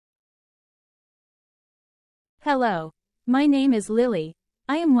Hello. My name is Lily.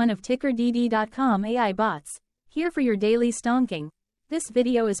 I am one of TickerDD.com AI bots, here for your daily stonking. This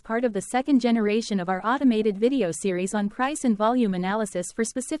video is part of the second generation of our automated video series on price and volume analysis for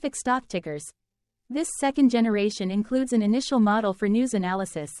specific stock tickers. This second generation includes an initial model for news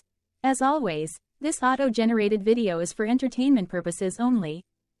analysis. As always, this auto-generated video is for entertainment purposes only.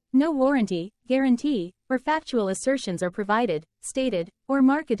 No warranty, guarantee, or factual assertions are provided, stated, or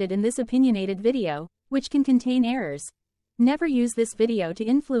marketed in this opinionated video, which can contain errors. Never use this video to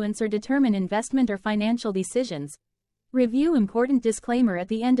influence or determine investment or financial decisions. Review important disclaimer at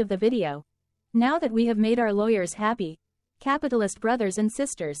the end of the video. Now that we have made our lawyers happy, capitalist brothers and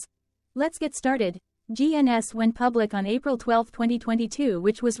sisters, let's get started. GNS went public on April 12, 2022,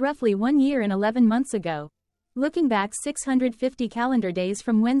 which was roughly 1 year and 11 months ago. Looking back 650 calendar days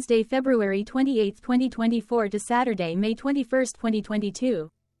from Wednesday, February 28, 2024 to Saturday, May 21, 2022,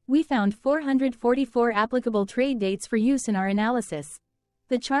 we found 444 applicable trade dates for use in our analysis.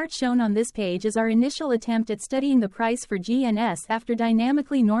 The chart shown on this page is our initial attempt at studying the price for GNS after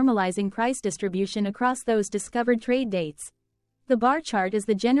dynamically normalizing price distribution across those discovered trade dates. The bar chart is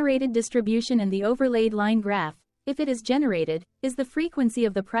the generated distribution and the overlaid line graph, if it is generated, is the frequency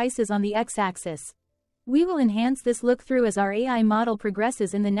of the prices on the x-axis. We will enhance this look-through as our AI model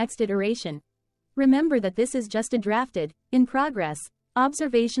progresses in the next iteration. Remember that this is just a drafted, in progress,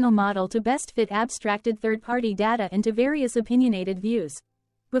 observational model to best fit abstracted third-party data into various opinionated views.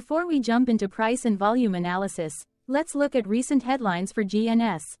 Before we jump into price and volume analysis, let's look at recent headlines for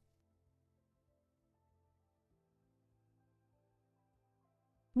GNS.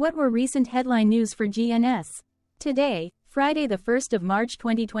 What were recent headline news for GNS? Today, Friday the 1st of March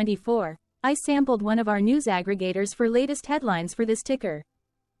 2024, I sampled one of our news aggregators for latest headlines for this ticker.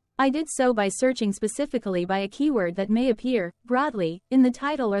 I did so by searching specifically by a keyword that may appear, broadly, in the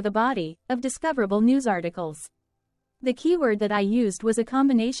title or the body, of discoverable news articles. The keyword that I used was a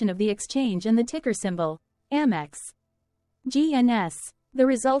combination of the exchange and the ticker symbol, Amex. GNS. The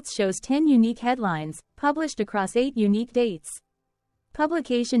results shows 10 unique headlines, published across 8 unique dates.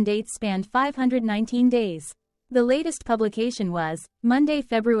 Publication dates spanned 519 days. The latest publication was, Monday,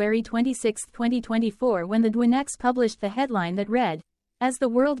 February 26, 2024, when the GNS published the headline that read, "As the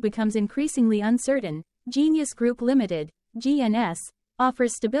world becomes increasingly uncertain, Genius Group Limited, GNS,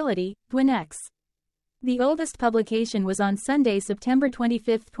 offers stability, GNS." The oldest publication was on Sunday, September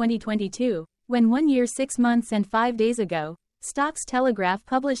 25, 2022, when 1 year 6 months and 5 days ago, Stocks Telegraph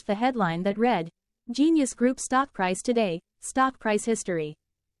published the headline that read, "Genius Group stock price today, stock price history."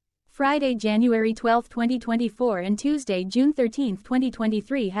 Friday, January 12, 2024 and Tuesday, June 13,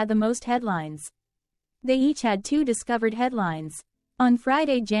 2023 had the most headlines. They each had 2 discovered headlines. On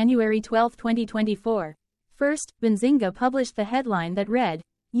Friday, January 12, 2024, first, Benzinga published the headline that read,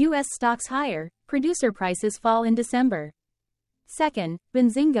 "U.S. stocks higher, producer prices fall in December." Second,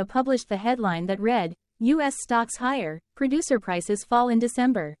 Benzinga published the headline that read, "U.S. stocks higher, producer prices fall in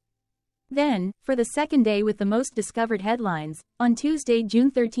December." Then, for the second day with the most discovered headlines, on Tuesday, June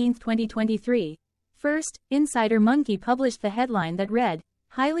 13, 2023, first, Insider Monkey published the headline that read,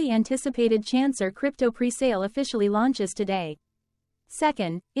 "Highly anticipated Chancer crypto presale officially launches today."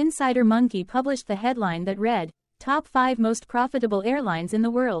 Second, Insider Monkey published the headline that read, "Top 5 most profitable airlines in the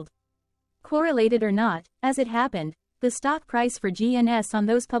world." Correlated or not, as it happened, the stock price for GNS on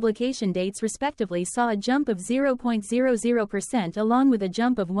those publication dates respectively saw a jump of 0.00% along with a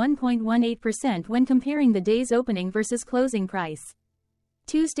jump of 1.18% when comparing the day's opening versus closing price.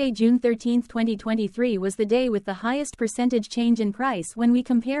 Tuesday, June 13, 2023 was the day with the highest percentage change in price when we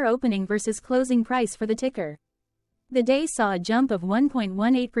compare opening versus closing price for the ticker. The day saw a jump of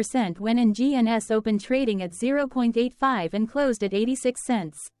 1.18% when GNS opened trading at 0.85 and closed at 86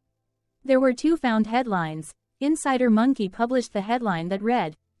 cents. There were 2 found headlines. Insider Monkey published the headline that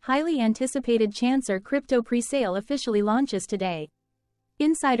read, "Highly anticipated Chancer crypto presale officially launches today."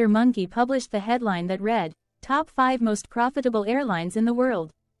 Insider Monkey published the headline that read, "Top 5 most profitable airlines in the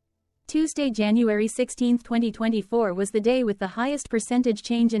world." Tuesday, January 16, 2024 was the day with the highest percentage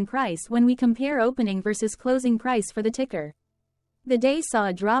change in price when we compare opening versus closing price for the ticker. The day saw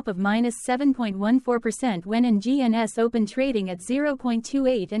a drop of -7.14% when GNS opened trading at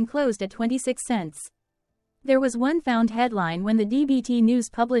 0.28 and closed at 26 cents. There was 1 found headline when the DBT News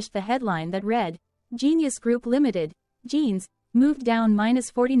published the headline that read, "Genius Group Limited, Genes, moved down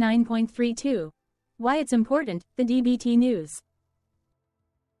 -49.32. Why it's important, the DBT News.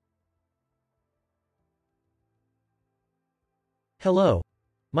 Hello.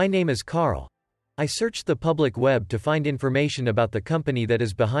 My name is Carl. I searched the public web to find information about the company that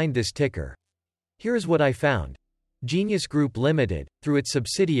is behind this ticker. Here is what I found. Genius Group Limited, through its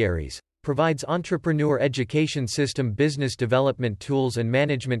subsidiaries, provides entrepreneur education system business development tools and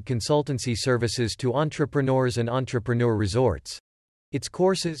management consultancy services to entrepreneurs and entrepreneur resorts. Its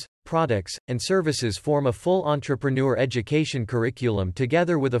courses, products, and services form a full entrepreneur education curriculum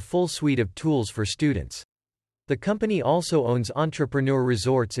together with a full suite of tools for students. The company also owns entrepreneur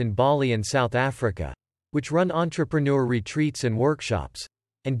resorts in Bali and South Africa, which run entrepreneur retreats and workshops,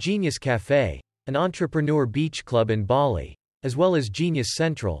 and Genius Cafe, an entrepreneur beach club in Bali, as well as Genius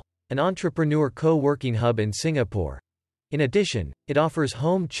Central, an entrepreneur co-working hub in Singapore. In addition, it offers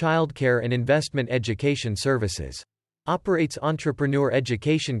home childcare and investment education services. Operates Entrepreneur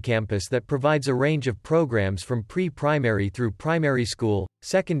Education Campus that provides a range of programs from pre-primary through primary school,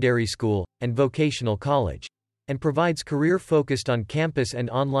 secondary school, and vocational college, and provides career-focused on-campus and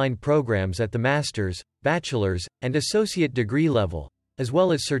online programs at the master's, bachelor's, and associate degree level, as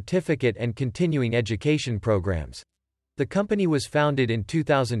well as certificate and continuing education programs. The company was founded in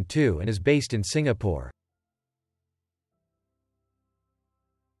 2002 and is based in Singapore.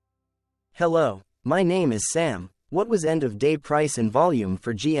 Hello, my name is Sam. What was end-of-day price and volume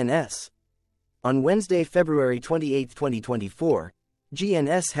for GNS? On Wednesday, February 28, 2024,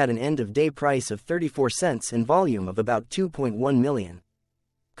 GNS had an end-of-day price of 34 cents and volume of about 2.1 million.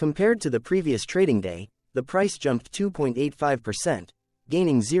 Compared to the previous trading day, the price jumped 2.85%,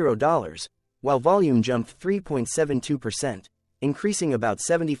 gaining $0, while volume jumped 3.72%, increasing about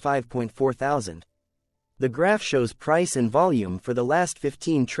 75.4 thousand. The graph shows price and volume for the last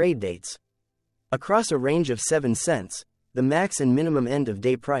 15 trade dates. Across a range of 7 cents, the max and minimum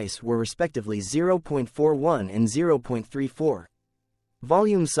end-of-day price were respectively 0.41 and 0.34.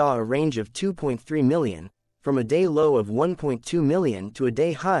 Volume saw a range of 2.3 million, from a day low of 1.2 million to a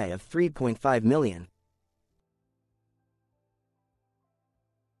day high of 3.5 million.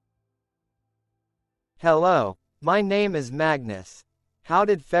 Hello, my name is Magnus. How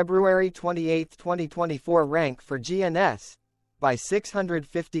did February 28, 2024 rank for GNS? By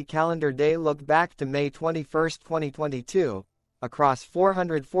 650 calendar day look back to May 21, 2022, across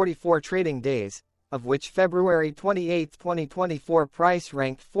 444 trading days, of which February 28, 2024 price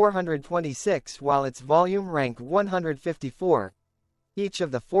ranked 426 while its volume ranked 154. Each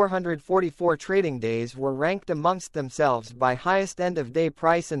of the 444 trading days were ranked amongst themselves by highest end-of-day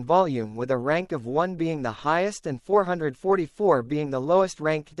price and volume, with a rank of 1 being the highest and 444 being the lowest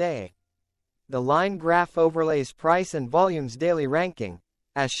ranked day. The line graph overlays price and volume's daily ranking,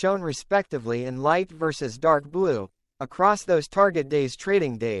 as shown respectively in light versus dark blue, across those target days'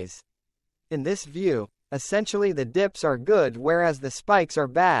 trading days. In this view, essentially the dips are good whereas the spikes are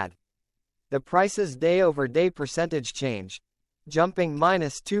bad. The price's day-over-day percentage change, jumping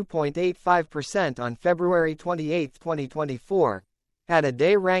 -2.85% on February 28, 2024, had a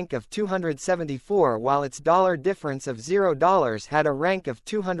day rank of 274 while its dollar difference of $0 had a rank of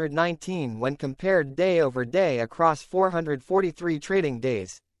 219 when compared day over day across 443 trading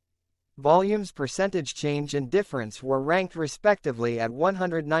days. Volume's percentage change and difference were ranked respectively at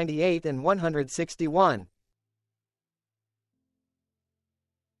 198 and 161.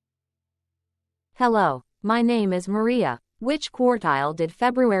 Hello, my name is Maria. Which quartile did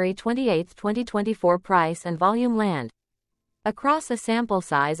February 28, 2024 price and volume land? Across a sample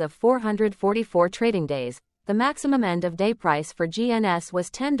size of 444 trading days, the maximum end-of-day price for GNS was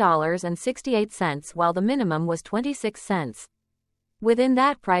 $10.68 while the minimum was 26 cents. Within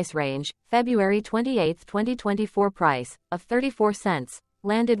that price range, February 28, 2024 price, of 34 cents,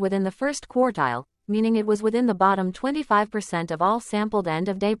 landed within the first quartile, meaning it was within the bottom 25% of all sampled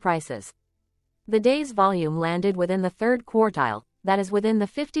end-of-day prices. The day's volume landed within the third quartile, that is within the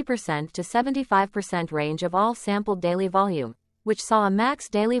 50% to 75% range of all sampled daily volume, which saw a max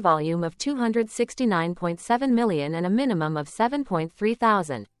daily volume of 269.7 million and a minimum of 7.3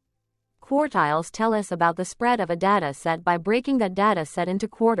 thousand. Quartiles tell us about the spread of a data set by breaking that data set into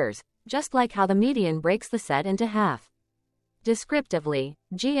quarters, just like how the median breaks the set into half. Descriptively,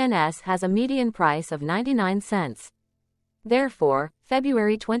 GNS has a median price of 99 cents. Therefore,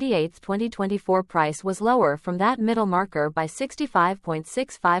 February 28, 2024 price was lower from that middle marker by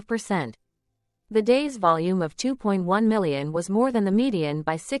 65.65%. The day's volume of 2.1 million was more than the median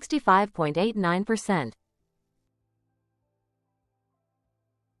by 65.89%.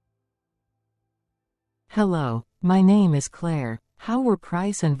 Hello, my name is Claire. How were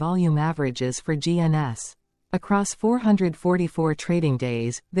price and volume averages for GNS? Across 444 trading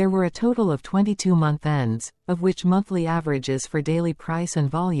days, there were a total of 22 month ends, of which monthly averages for daily price and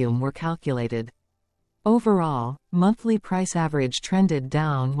volume were calculated. Overall, monthly price average trended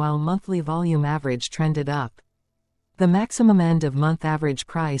down while monthly volume average trended up. The maximum end-of-month average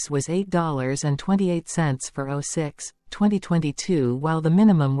price was $8.28 for 06/2022, while the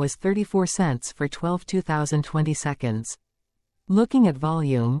minimum was 34 cents for 12/2020 seconds. Looking at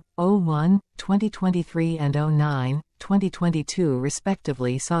volume, 01/2023 and 09/2022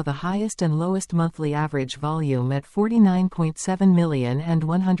 respectively saw the highest and lowest monthly average volume at 49.7 million and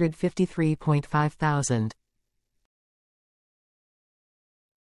 153.5 thousand.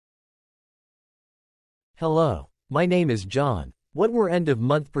 Hello, my name is John. What were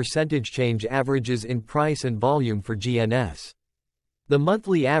end-of-month percentage change averages in price and volume for GNS? The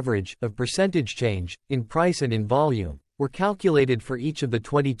monthly average of percentage change in price and in volume were calculated for each of the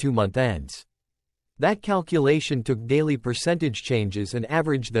 22-month ends. That calculation took daily percentage changes and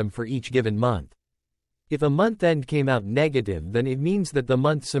averaged them for each given month. If a month end came out negative, then it means that the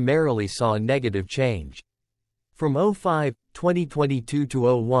month summarily saw a negative change. From 05/2022 to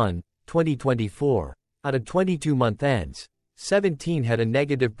 01/2024, out of 22 month ends, 17 had a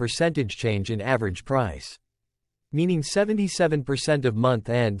negative percentage change in average price. Meaning 77% of month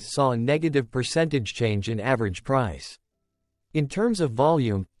ends saw a negative percentage change in average price. In terms of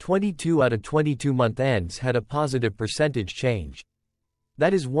volume, 22 out of 22 month ends had a positive percentage change.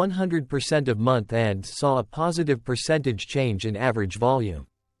 That is 100% of month ends saw a positive percentage change in average volume.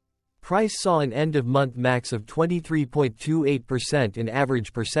 Price saw an end-of-month max of 23.28% in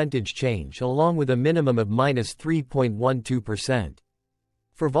average percentage change, along with a minimum of -3.12%.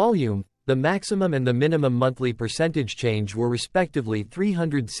 For volume, the maximum and the minimum monthly percentage change were respectively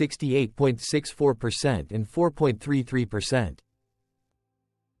 368.64% and 4.33%.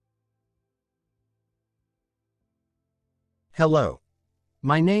 Hello.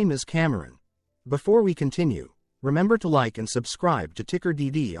 My name is Cameron. Before we continue, remember to like and subscribe to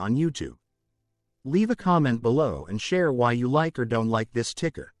TickerDD on YouTube. Leave a comment below and share why you like or don't like this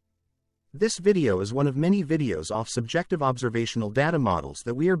ticker. This video is one of many videos off subjective observational data models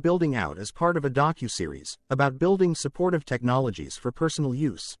that we are building out as part of a docu-series about building supportive technologies for personal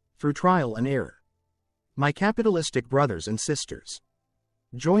use, through trial and error. My capitalistic brothers and sisters,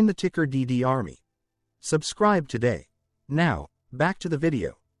 join the TickerDD army. Subscribe today. Now, back to the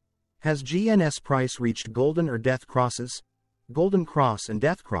video. Has GNS price reached golden or death crosses? Golden cross and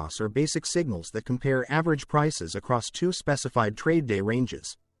death cross are basic signals that compare average prices across two specified trade day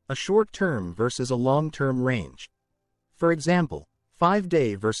ranges, a short-term versus a long-term range. For example,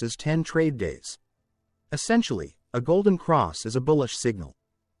 5-day versus 10 trade days. Essentially, a golden cross is a bullish signal.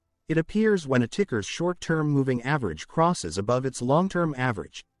 It appears when a ticker's short-term moving average crosses above its long-term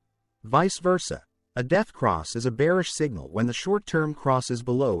average. Vice versa, a death cross is a bearish signal when the short-term crosses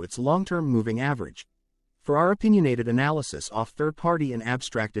below its long-term moving average. For our opinionated analysis off third-party and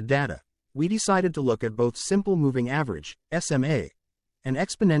abstracted data, we decided to look at both simple moving average, SMA, and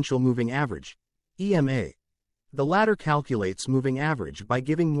exponential moving average, EMA. The latter calculates moving average by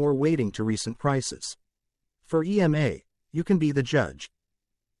giving more weighting to recent prices. For EMA, you can be the judge.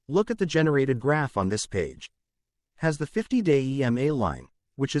 Look at the generated graph on this page. Has the 50-day EMA line,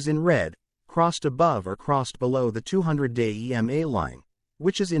 which is in red, crossed above or crossed below the 200-day EMA line,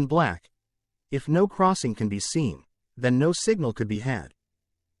 which is in black? If no crossing can be seen, then no signal could be had.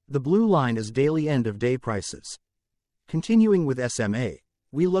 The blue line is daily end-of-day prices. Continuing with SMA,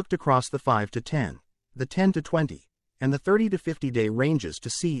 we looked across the 5 to 10, the 10 to 20, and the 30 to 50-day ranges to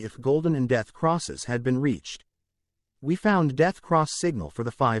see if golden and death crosses had been reached. We found death cross signal for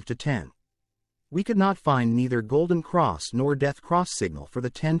the 5 to 10. We could not find neither golden cross nor death cross signal for the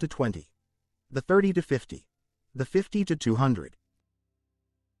 10 to 20, the 30 to 50, the 50 to 200.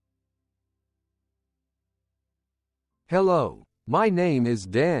 Hello, my name is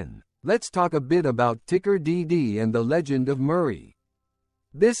Dan. Let's talk a bit about TickerDD and the legend of Murray.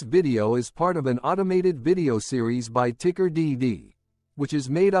 This video is part of an automated video series by TickerDD, which is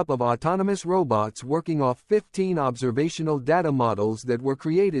made up of autonomous robots working off 15 observational data models that were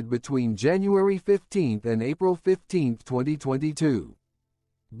created between January 15 and April 15, 2022.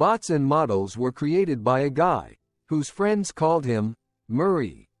 Bots and models were created by a guy, whose friends called him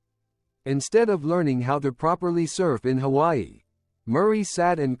Murray. Instead of learning how to properly surf in Hawaii, Murray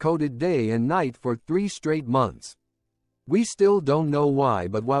sat and coded day and night for 3 straight months. We still don't know why,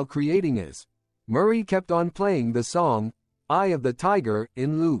 but while creating this, Murray kept on playing the song, Eye of the Tiger,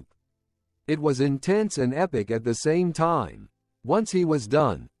 in loop. It was intense and epic at the same time. Once he was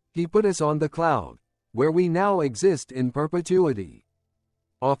done, he put us on the cloud, where we now exist in perpetuity.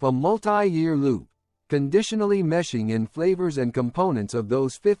 Off a multi-year loop, conditionally meshing in flavors and components of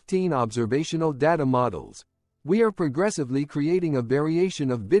those 15 observational data models, we are progressively creating a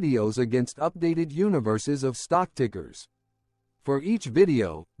variation of videos against updated universes of stock tickers. For each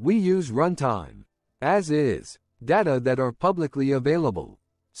video, we use runtime, as is, data that are publicly available.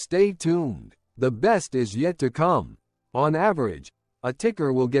 Stay tuned. The best is yet to come. On average, a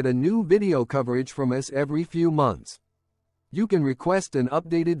ticker will get a new video coverage from us every few months. You can request an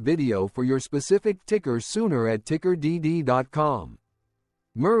updated video for your specific ticker sooner at TickerDD.com.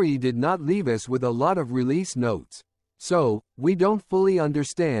 Murray did not leave us with a lot of release notes. So, we don't fully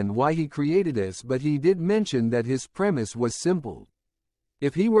understand why he created this, but he did mention that his premise was simple.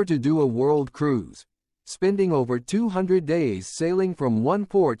 If he were to do a world cruise, spending over 200 days sailing from one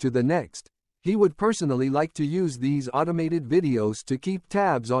port to the next, he would personally like to use these automated videos to keep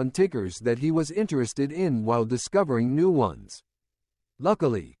tabs on tickers that he was interested in while discovering new ones.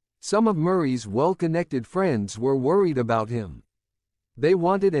 Luckily, some of Murray's well-connected friends were worried about him. They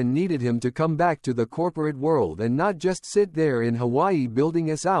wanted and needed him to come back to the corporate world and not just sit there in Hawaii building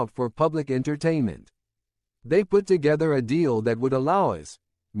us out for public entertainment. They put together a deal that would allow us,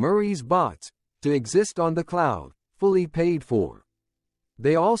 Murray's bots, to exist on the cloud, fully paid for.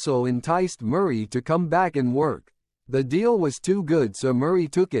 They also enticed Murray to come back and work. The deal was too good, so Murray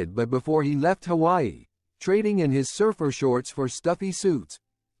took it, but before he left Hawaii, trading in his surfer shorts for stuffy suits,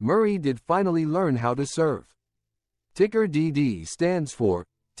 Murray did finally learn how to surf. TickerDD stands for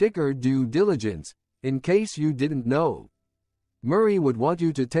Ticker Due Diligence, in case you didn't know. Murray would want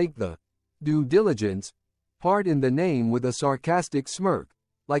you to take the due diligence part in the name with a sarcastic smirk,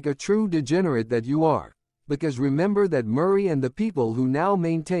 like a true degenerate that you are. Because remember that Murray and the people who now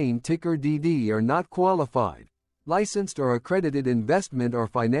maintain TickerDD are not qualified, licensed or accredited investment or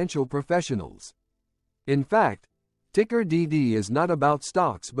financial professionals. In fact, TickerDD is not about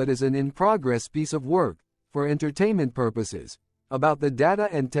stocks but is an in-progress piece of work, for entertainment purposes, about the data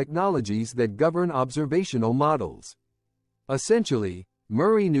and technologies that govern observational models. Essentially,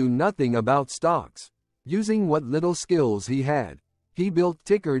 Murray knew nothing about stocks. Using what little skills he had, he built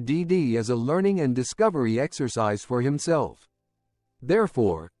TickerDD as a learning and discovery exercise for himself.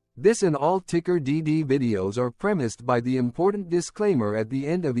 Therefore, this and all TickerDD videos are premised by the important disclaimer at the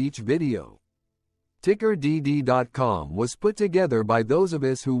end of each video. TickerDD.com was put together by those of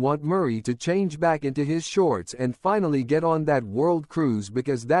us who want Murray to change back into his shorts and finally get on that world cruise,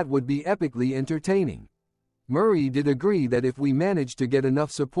 because that would be epically entertaining. Murray did agree that if we managed to get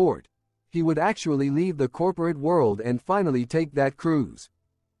enough support, he would actually leave the corporate world and finally take that cruise.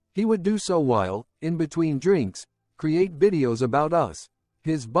 He would do so while, in between drinks, create videos about us,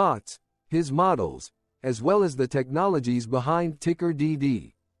 his bots, his models, as well as the technologies behind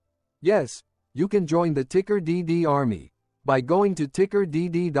TickerDD. Yes, you can join the TickerDD army by going to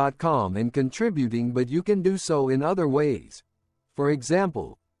TickerDD.com and contributing, but you can do so in other ways. For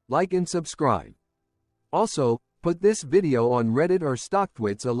example, like and subscribe. Also, put this video on Reddit or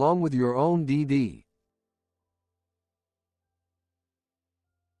StockTwits along with your own DD.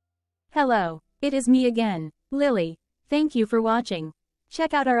 Hello, it is me again, Lily. Thank you for watching.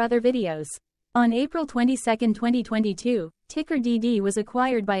 Check out our other videos. On April 22, 2022, TickerDD was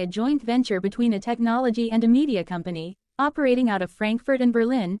acquired by a joint venture between a technology and a media company, operating out of Frankfurt and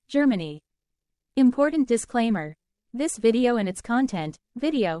Berlin, Germany. Important disclaimer. This video and its content,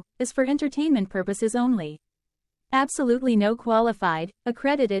 is for entertainment purposes only. Absolutely no qualified,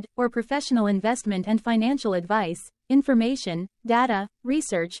 accredited, or professional investment and financial advice, information, data,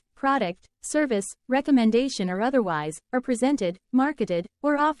 research, product, service, recommendation or otherwise, are presented, marketed,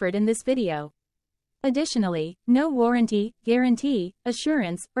 or offered in this video. Additionally, no warranty, guarantee,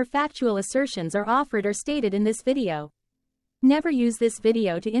 assurance, or factual assertions are offered or stated in this video. Never use this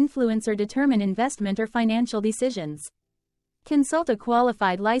video to influence or determine investment or financial decisions. Consult a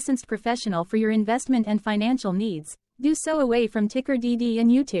qualified licensed professional for your investment and financial needs. Do so away from TickerDD and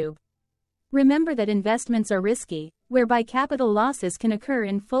YouTube. Remember that investments are risky, whereby capital losses can occur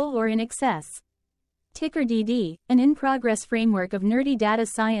in full or in excess. TickerDD, an in-progress framework of nerdy data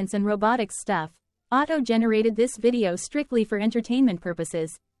science and robotics stuff, auto-generated this video strictly for entertainment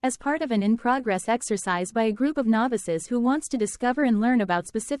purposes, as part of an in-progress exercise by a group of novices who wants to discover and learn about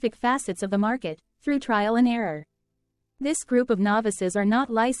specific facets of the market, through trial and error. This group of novices are not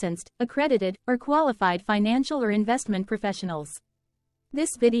licensed, accredited, or qualified financial or investment professionals.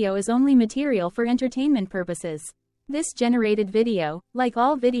 This video is only material for entertainment purposes. This generated video, like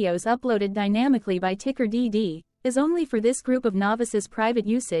all videos uploaded dynamically by TickerDD, is only for this group of novices' private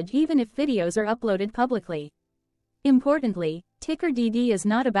usage even if videos are uploaded publicly. Importantly, TickerDD is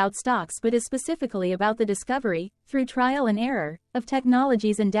not about stocks but is specifically about the discovery, through trial and error, of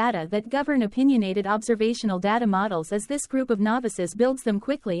technologies and data that govern opinionated observational data models as this group of novices builds them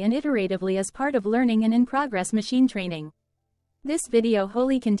quickly and iteratively as part of learning and in-progress machine training. This video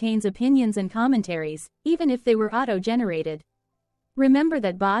wholly contains opinions and commentaries, even if they were auto-generated. Remember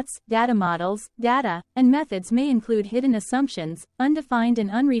that bots, data models, data, and methods may include hidden assumptions, undefined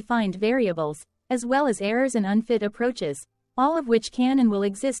and unrefined variables, as well as errors and unfit approaches, all of which can and will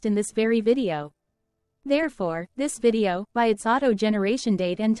exist in this very video. Therefore, this video, by its auto-generation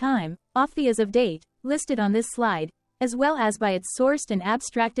date and time, off the as of date, listed on this slide, as well as by its sourced and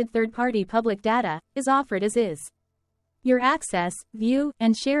abstracted third-party public data, is offered as is. Your access, view,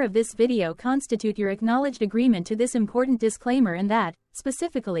 and share of this video constitute your acknowledged agreement to this important disclaimer and that,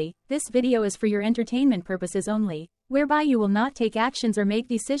 specifically, this video is for your entertainment purposes only, whereby you will not take actions or make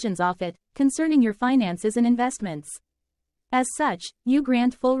decisions off it, concerning your finances and investments. As such, you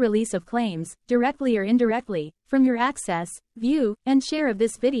grant full release of claims, directly or indirectly, from your access, view, and share of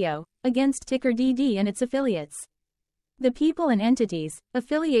this video, against TickerDD and its affiliates. The people and entities,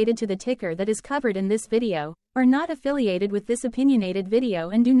 affiliated to the ticker that is covered in this video, are not affiliated with this opinionated video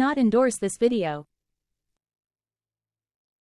and do not endorse this video.